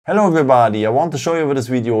Hello everybody, I want to show you with this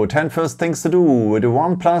video 10 first things to do with the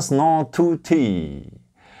OnePlus Nord 2T.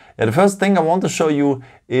 The first thing I want to show you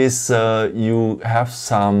is you have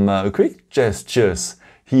some quick gestures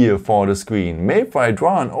here for the screen. Maybe if I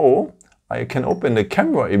draw an O, I can open the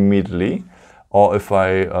camera immediately, or if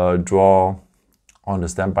I draw on the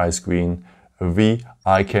standby screen a V,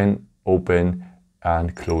 I can open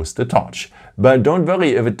and close the torch. But don't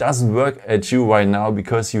worry if it doesn't work at you right now,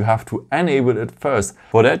 because you have to enable it first.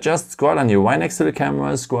 For that, just scroll on your right next to the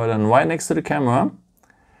camera, scroll on right next to the camera,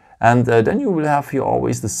 and then you will have here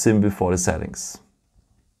always the symbol for the settings.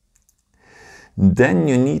 Then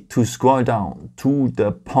you need to scroll down to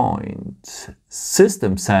the point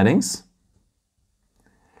System Settings,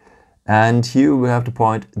 and here we have the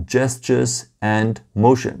point Gestures and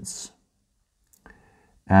Motions.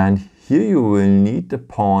 And here you will need the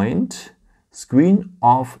point Screen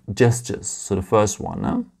of Gestures, so the first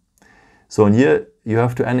one. So in here you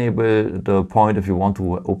have to enable the point if you want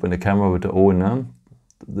to open the camera with the O.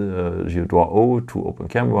 You draw O to open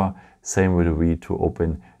camera, same with the V to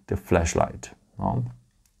open the flashlight.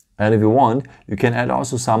 And if you want, you can add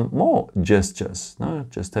also some more gestures.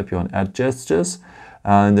 Just tap here on Add Gestures,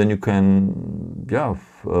 and then you can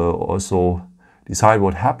also decide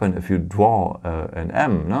what happens if you draw an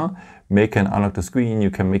M. Make and unlock the screen,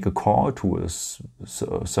 you can make a call to a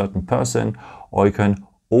certain person, or you can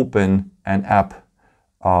open an app,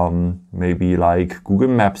 maybe like Google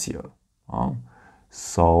Maps here.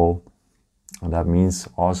 So that means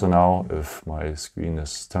also now if my screen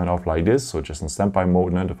is turned off like this, so just in standby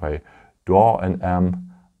mode, and if I draw an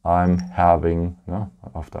M, I'm having,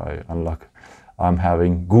 after I unlock, I'm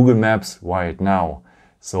having Google Maps right now.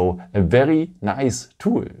 So a very nice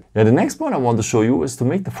tool. The next point I want to show you is to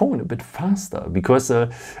make the phone a bit faster, because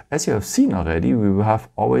as you have seen already, we will have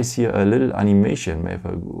always here a little animation. Maybe if I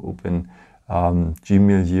open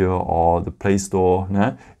Gmail here or the Play Store,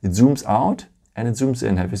 it zooms out and it zooms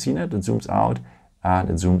in. Have you seen it? It zooms out and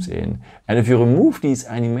it zooms in. And if you remove these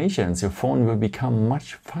animations, your phone will become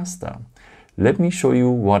much faster. Let me show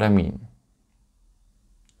you what I mean.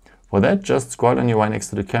 For that, just scroll on your right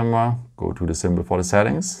next to the camera, go to the symbol for the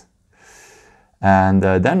settings, and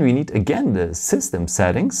then we need again the System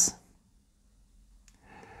Settings,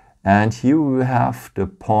 and here we have the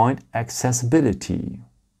point Accessibility.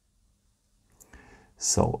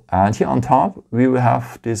 So, and here on top we will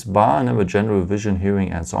have this bar with general vision, hearing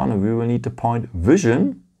and so on, and we will need the point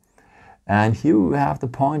Vision, and here we have the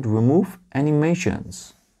point Remove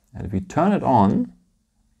Animations. And if we turn it on,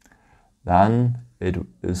 then it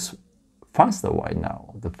is faster right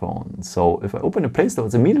now, the phone. So if I open the Play Store,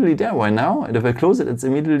 it's immediately there right now, and if I close it, it's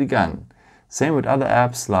immediately gone. Same with other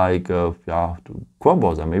apps like the Chrome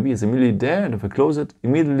browser, maybe it's immediately there, and if I close it,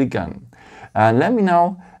 immediately gone. And let me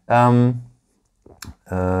now turn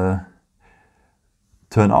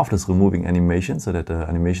off this removing animation so that the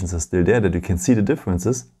animations are still there, that you can see the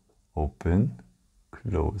differences. Open,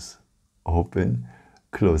 close, open,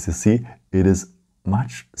 close. You see, it is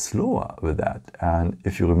much slower with that. And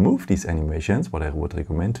if you remove these animations, what I would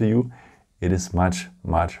recommend to you, it is much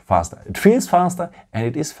faster. It feels faster, and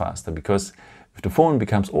it is faster, because if the phone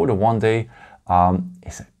becomes older one day,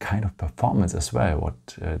 it's a kind of performance as well.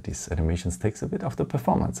 What these animations takes a bit of the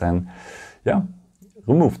performance, and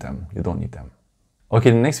remove them. You don't need them.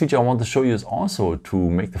 Okay, the next feature I want to show you is also to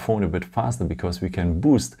make the phone a bit faster, because we can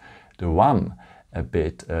boost the RAM a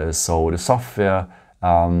bit. So the software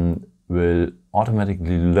will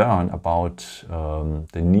automatically learn about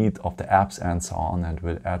the need of the apps and so on, and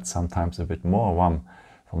will add sometimes a bit more RAM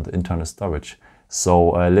from the internal storage.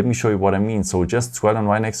 So let me show you what I mean. So just scroll on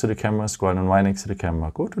right next to the camera, scroll on right next to the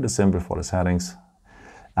camera, go to the symbol for the settings,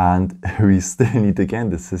 and we still need again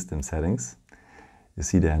the System Settings. You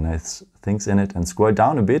see there are nice things in it, and scroll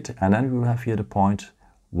down a bit, and then we will have here the point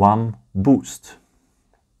RAM Boost.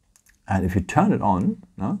 And if you turn it on,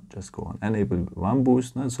 just go on Enable RAM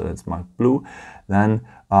Boost, so that's marked blue, then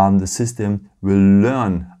the system will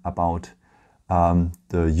learn about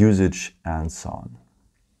the usage and so on,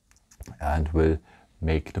 and will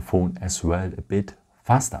make the phone as well a bit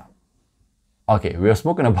faster. Okay, we have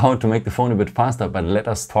spoken about to make the phone a bit faster, but let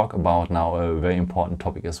us talk about now a very important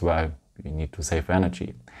topic as well. You need to save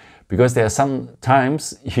energy, because there are some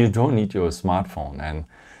times you don't need your smartphone, and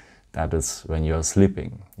that is when you're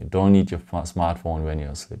sleeping. You don't need your smartphone when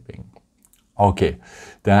you're sleeping. Okay,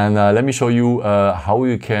 then let me show you how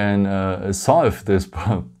you can solve this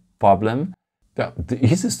problem. The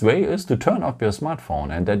easiest way is to turn off your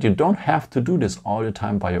smartphone, and that you don't have to do this all the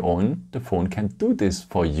time by your own. The phone can do this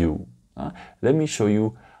for you. Let me show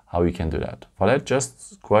you how you can do that. For that,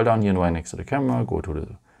 just scroll down here right next to the camera, go to the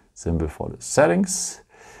symbol for the settings,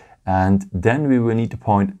 and then we will need to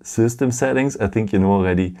point system settings. I think you know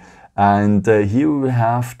already. And here we will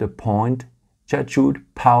have the point scheduled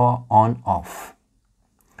power on off.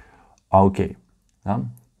 Okay,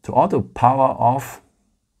 to auto power off,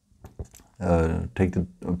 take the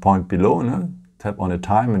point below, no? Tap on the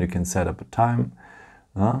time and you can set up a time,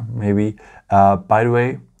 maybe. By the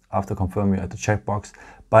way, after confirming at the checkbox,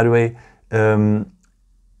 by the way,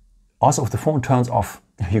 also if the phone turns off,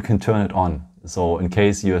 you can turn it on. So in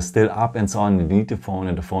case you're still up and so on, you need the phone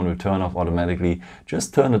and the phone will turn off automatically,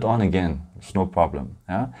 just turn it on again. It's no problem.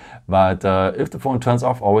 Yeah? But if the phone turns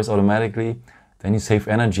off always automatically, then you save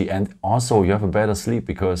energy, and also you have a better sleep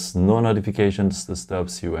because no notifications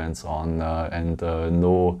disturbs you and so on,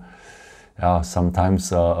 no, sometimes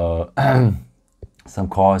some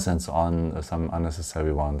calls and so on, some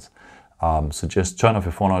unnecessary ones. So just turn off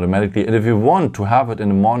your phone automatically. And if you want to have it in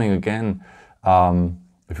the morning again,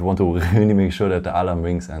 if you want to really make sure that the alarm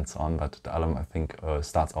rings and so on, but the alarm I think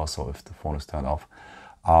starts also if the phone is turned off,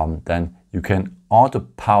 then you can auto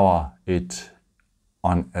power it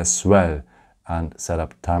on as well and set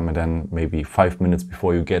up a time, and then maybe 5 minutes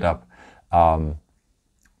before you get up,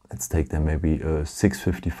 let's take them maybe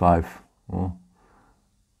 6:55. Oh.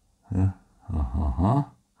 Yeah.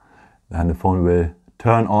 Then the phone will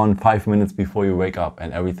turn on 5 minutes before you wake up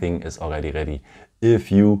and everything is already ready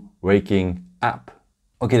if you waking up.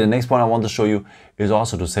 Okay, the next point I want to show you is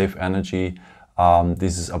also to save energy.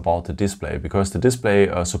 This is about the display, because the display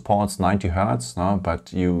supports 90 Hertz,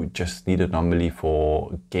 but you just need it normally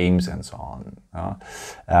for games and so on.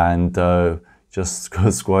 And just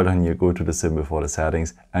scroll down here, go to the symbol for the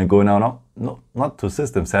settings and go now, not to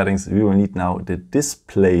system settings, we will need now the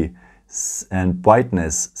display and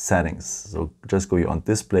brightness settings. So just go here on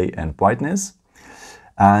display and brightness,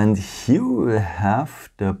 and here we will have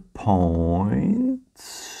the point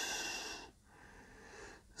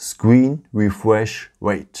screen refresh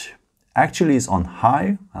rate. Actually it's on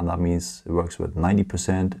high, and that means it works with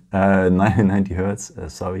 90%, 90 Hertz,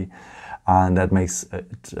 sorry, and that makes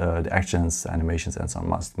it, the actions, animations and so on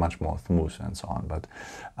much more smooth and so on, but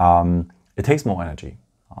it takes more energy.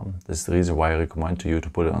 This is the reason why I recommend to you to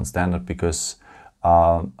put it on standard, because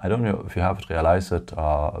I don't know if you haven't realized it,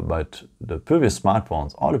 but the previous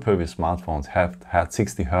smartphones, all the previous smartphones have had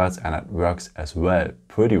 60 Hertz and it works as well,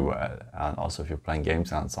 pretty well. And also if you're playing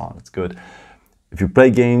games and so on, it's good. If you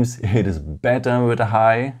play games, it is better with a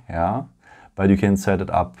high, yeah, but you can set it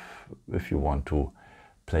up if you want to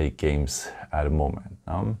play games at the moment.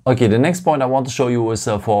 Okay, the next point I want to show you is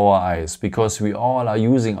for our eyes, because we all are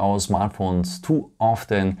using our smartphones too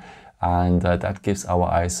often, and that gives our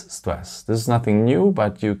eyes stress. This is nothing new,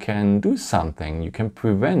 but you can do something. You can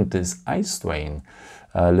prevent this eye strain.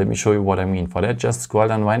 Let me show you what I mean. For that, just scroll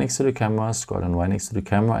down right next to the camera, scroll down right next to the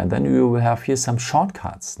camera, and then you will have here some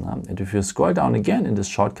shortcuts. And if you scroll down again in the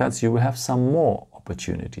shortcuts, you will have some more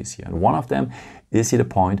opportunities here. And one of them is here the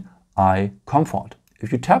point eye comfort.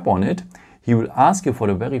 If you tap on it, he will ask you for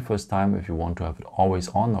the very first time if you want to have it always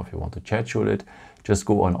on or if you want to schedule it. Just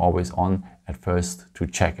go on always on at first to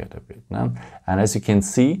check it a bit. No? And as you can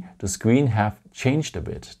see, the screen have changed a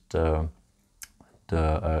bit, the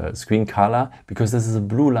screen color, because this is a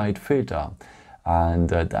blue light filter, and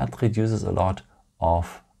that reduces a lot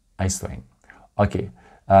of eye strain. Okay,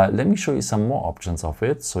 let me show you some more options of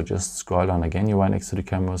it. So just scroll down again, you're right next to the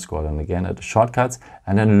camera, scroll down again at the shortcuts,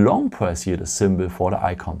 and then long press here the symbol for the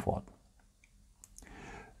eye comfort.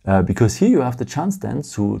 Because here you have the chance then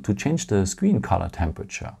to change the screen color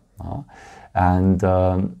temperature. And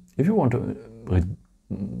if you want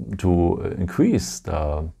to increase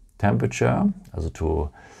the temperature, also to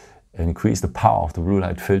increase the power of the blue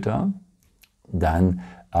light filter, then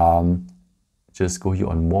just go here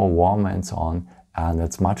on more warm and so on, and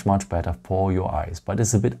that's much better for your eyes. But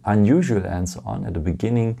it's a bit unusual and so on at the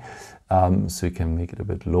beginning, so you can make it a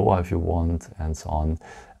bit lower if you want and so on.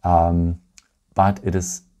 But it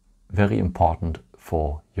is very important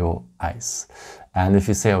for your eyes. And if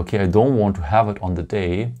you say, okay, I don't want to have it on the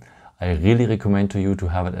day, I really recommend to you to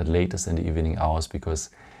have it at latest in the evening hours, because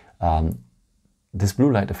this blue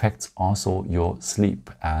light affects also your sleep.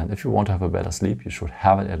 And if you want to have a better sleep, you should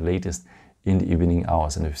have it at latest in the evening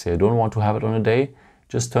hours. And if you say, I don't want to have it on a day,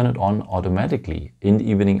 just turn it on automatically in the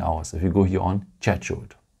evening hours. If you go here on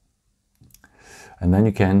scheduled. And then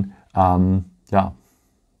you can,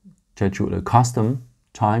 schedule a custom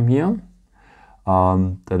time here,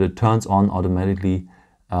 that it turns on automatically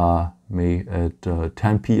may at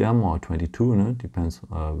 10 p.m. or 22, no? Depends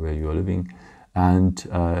where you are living, and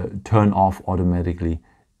turn off automatically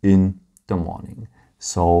in the morning.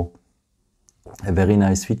 So a very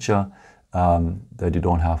nice feature that you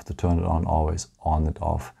don't have to turn it on always on and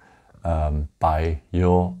off by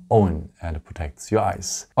your own, and it protects your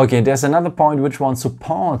eyes. Okay, there's another point which one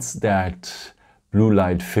supports that blue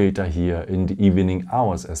light filter here in the evening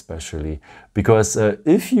hours especially, because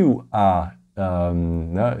if you are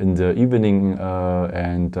in the evening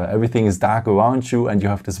and everything is dark around you and you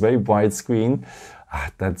have this very bright screen,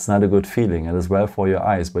 that's not a good feeling, and as well for your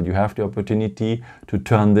eyes. But you have the opportunity to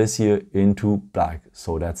turn this here into black,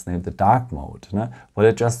 so that's named the dark mode. For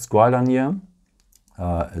that, just scroll down here,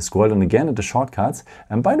 scroll down again at the shortcuts,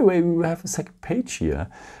 and by the way, we will have a second page here,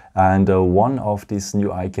 and one of these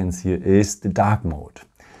new icons here is the dark mode.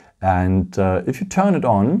 And if you turn it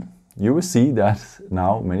on, you will see that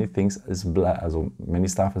now many things is black, also many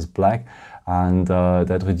stuff is black, and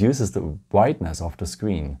that reduces the brightness of the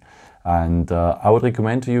screen. And I would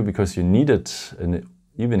recommend to you, because you need it in the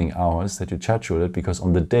evening hours, that you schedule it, because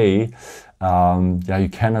on the day, yeah, you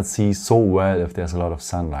cannot see so well if there's a lot of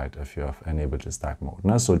sunlight if you have enabled this dark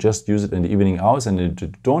mode. So just use it in the evening hours, and you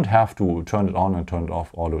don't have to turn it on and turn it off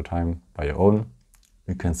all the time by your own.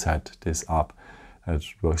 You can set this up. It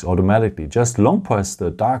works automatically. Just long press the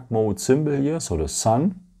dark mode symbol here, so the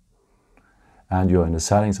sun, and you're in the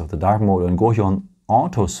settings of the dark mode, and go here on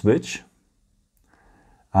auto switch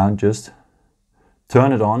and just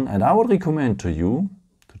turn it on. And I would recommend to you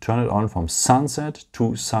to turn it on from sunset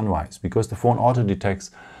to sunrise, because the phone auto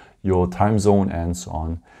detects your time zone and so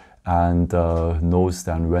on, and knows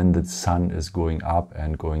then when the sun is going up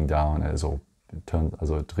and going down, also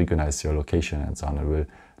it recognizes your location and so on. It will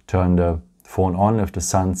turn the phone on if the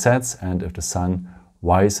sun sets, and if the sun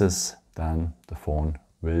rises, then the phone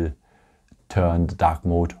will turn the dark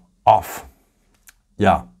mode off.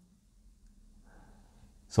 Yeah.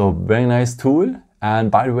 So very nice tool.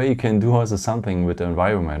 And by the way, you can do also something with the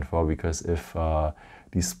environment, because if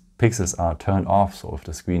these pixels are turned off, so if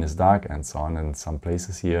the screen is dark and so on in some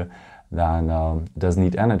places here, then it doesn't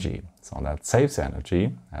need energy. So that saves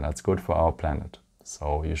energy, and that's good for our planet.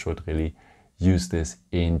 So you should really use this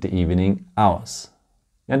in the evening hours.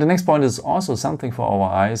 And the next point is also something for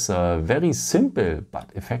our eyes, very simple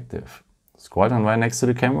but effective. Scroll down right next to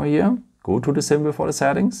the camera here, go to the symbol for the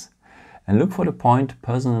settings, and look for the point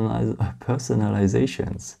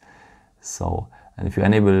Personalizations. So, and if you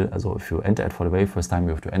enable, also if you enter it for the very first time,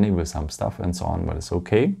 you have to enable some stuff and so on, but it's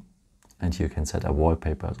okay. And you can set a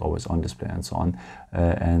wallpaper, it's always on display and so on.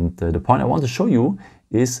 And the point I want to show you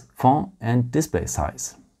is font and display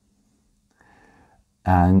size.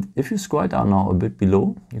 And if you scroll down now a bit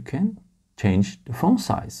below, you can change the font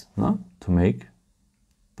size to make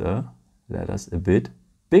the letters a bit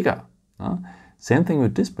bigger. Same thing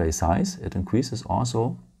with display size, it increases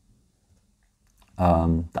also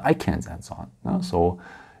the icons and so on. So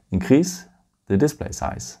increase the display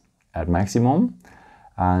size at maximum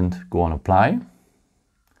and go on apply,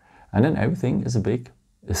 and then everything is a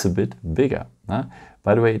bit bigger.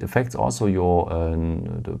 By the way, it affects also your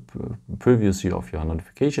the previous view of your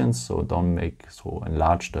notifications. So don't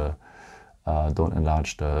enlarge the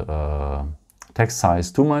text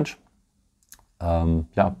size too much.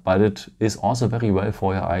 Yeah, but it is also very well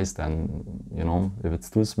for your eyes. Then if it's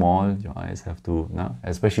too small, your eyes have to.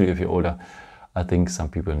 Especially if you're older, I think some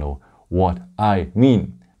people know what I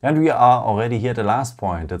mean. And we are already here at the last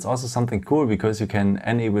point. That's also something cool, because you can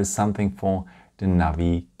enable something for the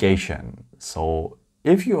navigation. So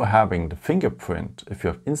if you're having the fingerprint, if you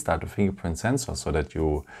have installed the fingerprint sensor, so that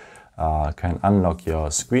you can unlock your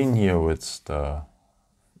screen here with the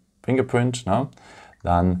fingerprint,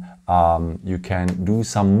 then you can do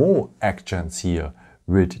some more actions here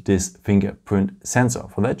with this fingerprint sensor.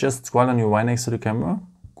 For that, just scroll down right next to the camera,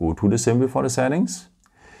 go to the symbol for the settings,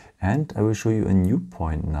 and I will show you a new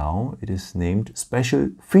point now. It is named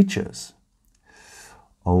Special Features.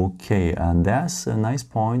 Okay, and there's a nice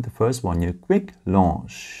point, the first one here, Quick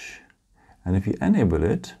Launch. And if you enable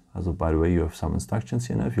it, also by the way, you have some instructions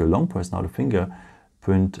here. If you long press now the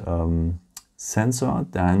fingerprint sensor,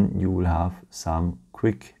 then you will have some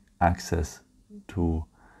quick access to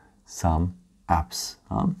some apps.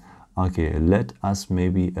 Okay, let us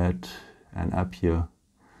maybe add an app here.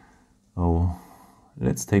 Oh,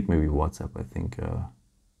 let's take maybe WhatsApp, I think.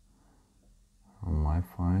 On my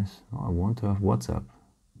files, I want to have WhatsApp.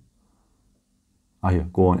 Here,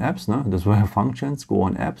 go on apps, that's where functions, go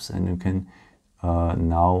on apps, and you can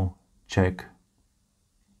now check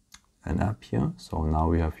an app here. So now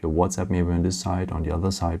we have your WhatsApp maybe on this side, on the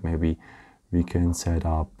other side maybe we can set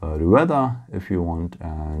up the weather if you want,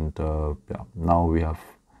 and yeah, now we have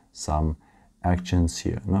some actions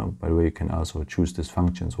here. By the way, you can also choose these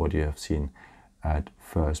functions, what you have seen at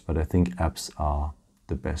first, but I think apps are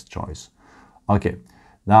the best choice. Okay,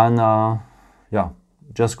 then yeah,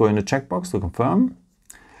 just go in the checkbox to confirm,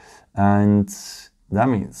 And that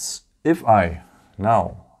means if I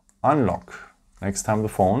now unlock next time the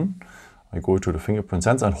phone, I go to the fingerprint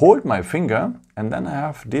sensor and hold my finger, and then I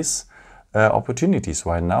have these opportunities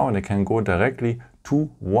right now, and I can go directly to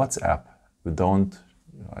WhatsApp.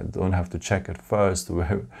 I don't have to check it first.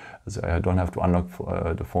 I don't have to unlock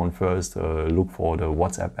the phone first, look for the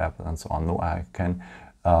WhatsApp app and so on. No, I can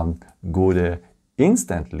go there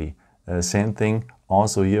instantly. Same thing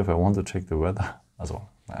also here if I want to check the weather. So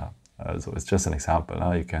it's just an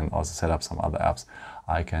example. You can also set up some other apps.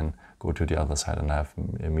 I can go to the other side and have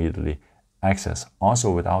immediately access,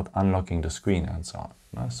 also without unlocking the screen and so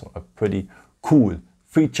on. So a pretty cool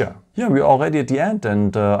feature. Yeah, we're already at the end,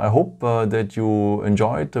 and I hope that you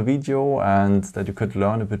enjoyed the video and that you could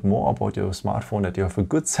learn a bit more about your smartphone, that you have a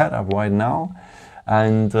good setup right now.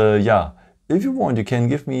 And yeah, if you want, you can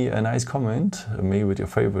give me a nice comment, maybe with your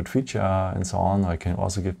favorite feature and so on. I can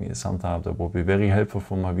also give me a thumbs up. That would be very helpful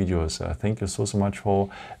for my videos. Thank you so much for.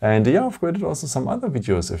 And yeah, I've created also some other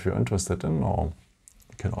videos if you're interested in, or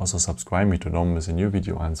you can also subscribe me to don't miss a new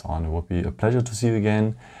video and so on. It would be a pleasure to see you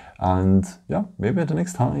again. And yeah, maybe at the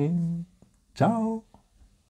next time. Ciao.